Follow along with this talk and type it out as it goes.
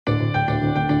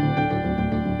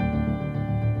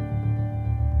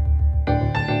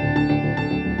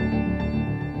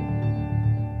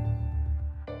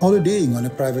Holidaying on a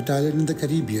private island in the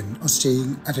Caribbean or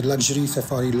staying at a luxury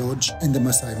safari lodge in the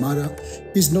Masai Mara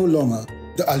is no longer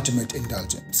the ultimate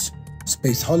indulgence.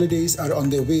 Space holidays are on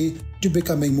their way to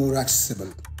becoming more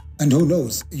accessible. And who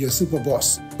knows, your super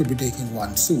boss could be taking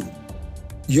one soon.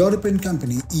 European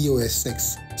company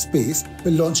EOS6 Space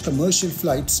will launch commercial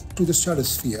flights to the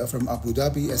stratosphere from Abu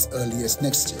Dhabi as early as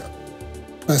next year.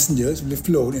 Passengers will be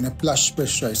flown in a plush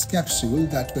pressurized capsule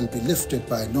that will be lifted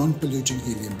by a non-polluting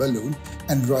helium balloon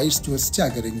and rise to a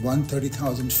staggering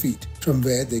 130,000 feet, from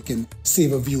where they can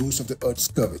savor views of the Earth's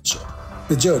curvature.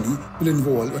 The journey will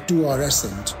involve a 2-hour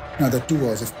ascent, another 2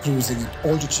 hours of cruising at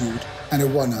altitude, and a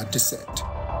 1-hour descent.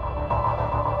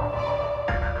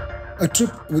 A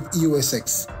trip with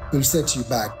EOS6 will set you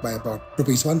back by about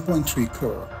Rs 1.3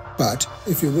 crore. But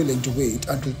if you're willing to wait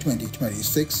until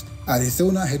 2026,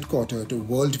 Arizona headquartered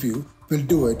Worldview will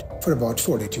do it for about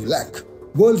 42 lakh.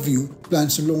 Worldview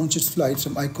plans to launch its flights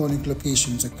from iconic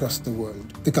locations across the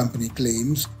world. The company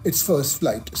claims its first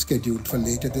flight, scheduled for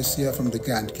later this year from the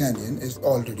Grand Canyon, is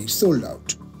already sold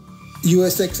out.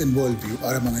 EOS6 and Worldview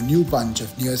are among a new bunch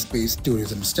of near-space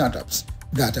tourism startups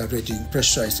that are readying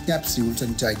pressurized capsules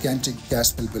and gigantic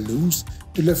gas-filled balloons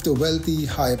to lift the wealthy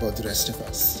high above the rest of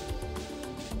us.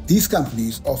 These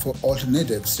companies offer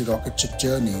alternatives to rocket ship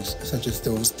journeys, such as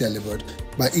those delivered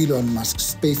by Elon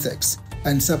Musk's SpaceX,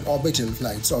 and suborbital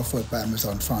flights offered by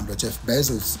Amazon founder Jeff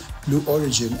Bezos, Blue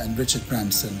Origin, and Richard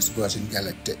Branson's Virgin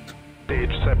Galactic.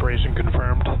 Stage separation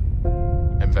confirmed.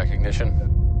 MVAC ignition.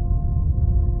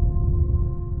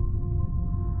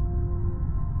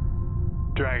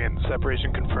 Dragon,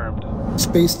 separation confirmed.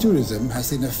 Space tourism has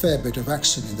seen a fair bit of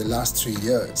action in the last 3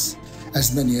 years.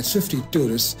 As many as 50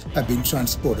 tourists have been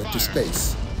transported to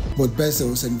space. Both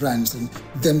Bezos and Branson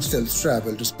themselves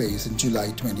traveled to space in July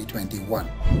 2021.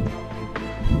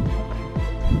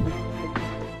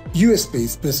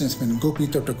 US-based businessman Gopi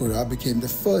Totokura became the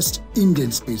first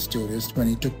Indian space tourist when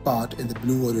he took part in the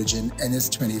Blue Origin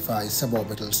NS-25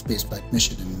 suborbital spaceflight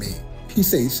mission in May. He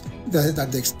says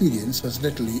that the experience was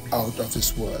literally out of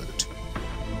this world.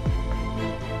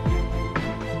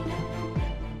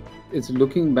 It's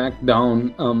looking back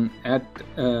down at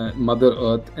Mother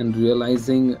Earth and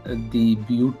realizing the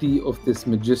beauty of this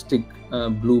majestic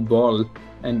blue ball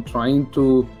and trying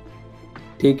to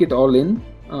take it all in.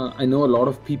 I know a lot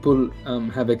of people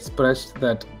have expressed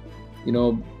that,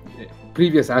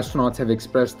 previous astronauts have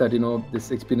expressed that,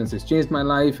 this experience has changed my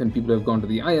life, and people have gone to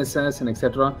the ISS and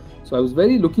etc. So I was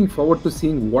very looking forward to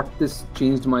seeing what this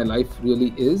changed my life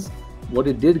really is. What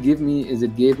it did give me is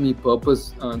it gave me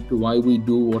purpose to why we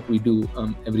do what we do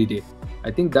every day.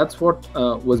 I think that's what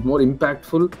was more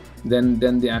impactful than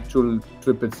the actual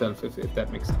trip itself, if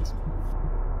that makes sense.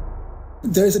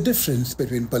 There is a difference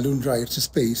between balloon rides to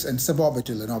space and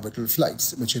suborbital and orbital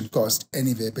flights, which can cost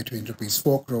anywhere between Rs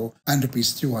 4 crore and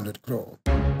Rs 200 crore.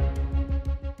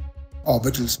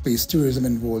 Orbital space tourism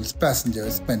involves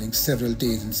passengers spending several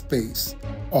days in space,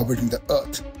 orbiting the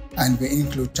Earth, and may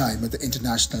include time at the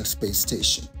International Space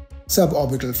Station.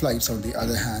 Suborbital flights, on the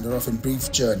other hand, are often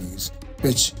brief journeys,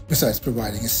 which, besides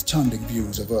providing astounding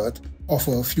views of Earth,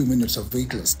 offer a few minutes of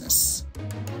weightlessness.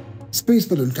 Space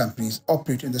balloon companies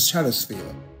operate in the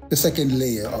stratosphere, the second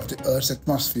layer of the Earth's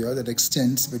atmosphere that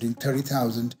extends between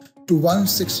 30,000 to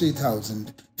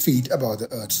 160,000 feet above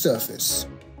the Earth's surface.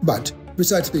 But,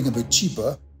 besides being a bit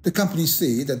cheaper, the companies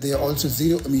say that they are also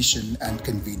zero emission and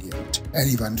convenient.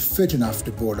 Anyone fit enough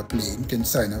to board a plane can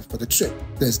sign up for the trip.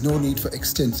 There's no need for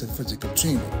extensive physical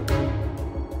training.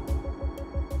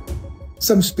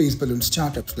 Some space balloon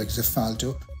startups like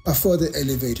Zefalto are further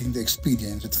elevating the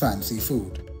experience with fancy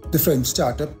food. The French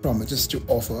startup promises to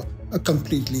offer a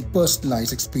completely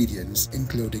personalized experience,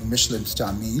 including Michelin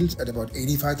star meals at about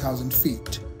 85,000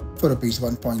 feet for Rs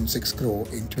 1.6 crore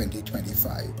in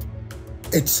 2025.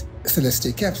 Its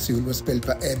Celeste capsule was built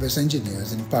by Airbus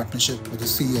engineers in partnership with the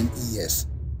CNES,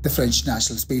 the French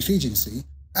National Space Agency,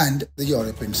 and the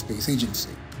European Space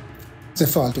Agency.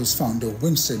 Zefalto's founder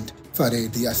Vincent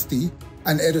Faré-Diasti,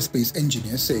 an aerospace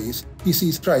engineer, says he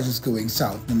sees prices going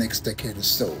south in the next decade or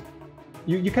so.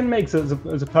 You can make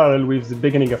the parallel with the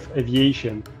beginning of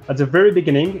aviation. At the very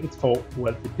beginning, it's for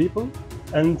wealthy people,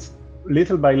 and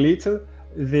little by little,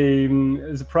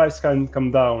 the price can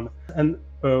come down. And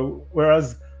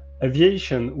whereas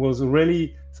aviation was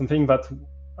really something that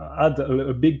had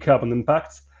a big carbon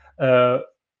impact, our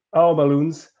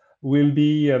balloons will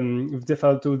be, with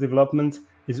Zefalto development,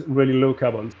 is really low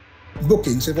carbon.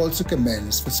 Bookings have also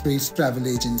commenced for space travel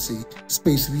agency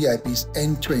Space VIP's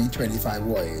end 2025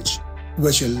 voyage,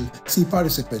 which will see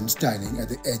participants dining at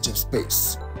the edge of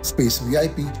space. Space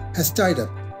VIP has tied up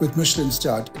with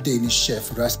Michelin-starred Danish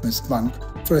chef Rasmus Monk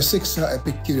for a 6-hour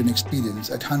Epicurean experience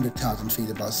at 100,000 feet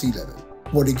above sea level.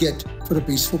 What you get for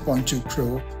rupees 4.2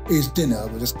 crore is dinner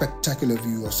with a spectacular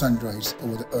view of sunrise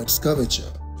over the Earth's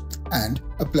curvature and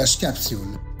a plush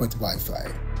capsule with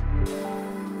Wi-Fi.